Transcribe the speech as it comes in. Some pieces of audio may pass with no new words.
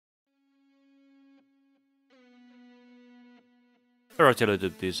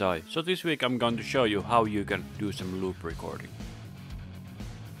Untitled Design. So this week I'm going to show you how you can do some loop recording.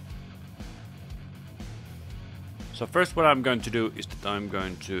 So first what I'm going to do is that I'm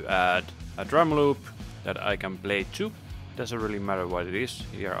going to add a drum loop that I can play to. Doesn't really matter what it is.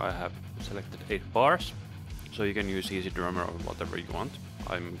 Here I have selected 8 bars. So you can use Easy Drummer or whatever you want.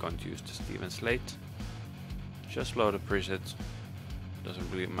 I'm going to use the Steven Slate. Just load a preset. Doesn't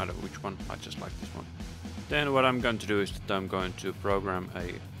really matter which one, I just like this one. Then what I'm going to do is that I'm going to program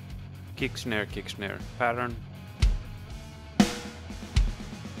a kick snare pattern.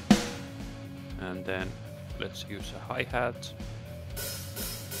 And then let's use a hi-hat.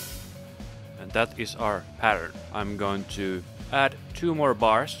 And that is our pattern. I'm going to add 2 more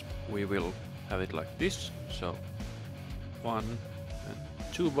bars. We will have it like this. So 1 and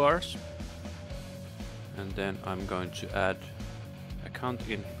 2 bars. And then I'm going to add a count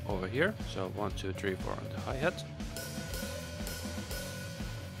in over here. So 1, 2, 3, 4 on the hi-hat.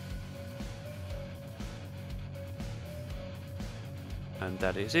 And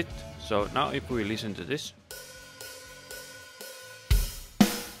that is it. So now if we listen to this,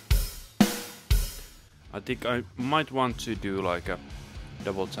 I think I might want to do like a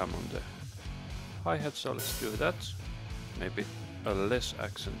double tap on the hi-hat, so let's do that. Maybe a less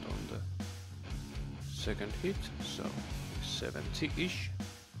accent on the second hit, so 70-ish.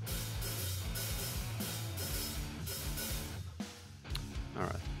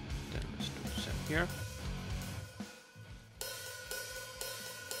 Alright, then let's do the same here.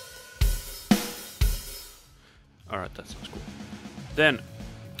 Alright, that sounds cool. Then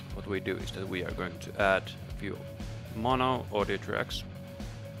what we do is that we are going to add a few mono audio tracks.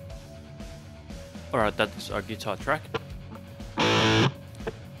 Alright, that is our guitar track.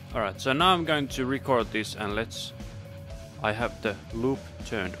 Alright, so now I'm going to record this, and I have the loop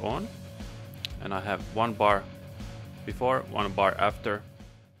turned on, and I have 1 bar before, 1 bar after.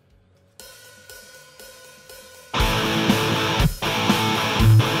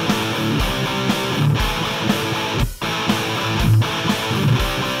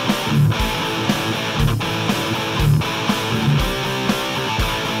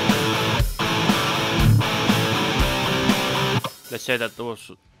 Let's say that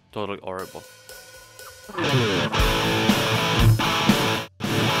was totally horrible.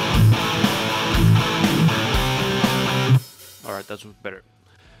 Alright, that's better.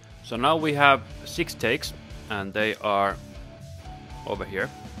 So now we have 6 takes, and they are over here.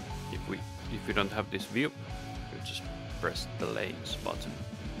 If you don't have this view, you just press the lanes button.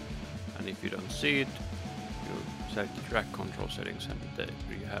 And if you don't see it, you select the track control settings, and there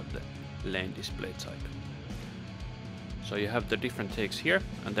you have the lane display type. So you have the different takes here,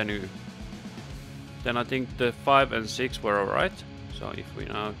 and then I think the 5 and 6 were alright. So if we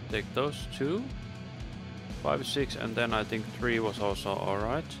now take those 2, 5, 6, and then I think 3 was also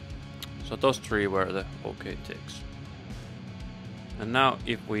alright. So those 3 were the okay takes. And now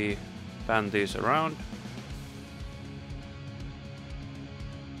if we pan these around,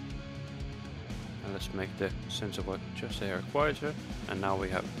 and let's make the sense of what just here quieter, and now we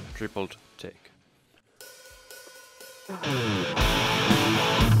have tripled take.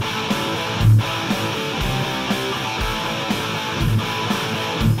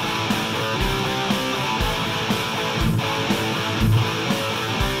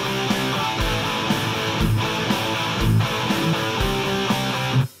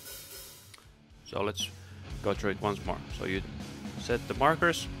 So let's go through it once more. So you set the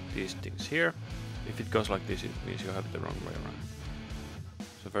markers, these things here. If it goes like this, it means you have it the wrong way around.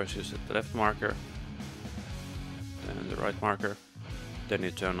 So first you set the left marker, then the right marker, then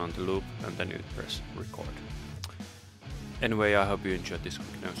you turn on the loop, and then you press record. Anyway, I hope you enjoyed this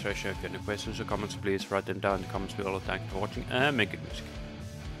quick demonstration. If you have any questions or comments, please write them down in the comments below. Thank you for watching, and make good music.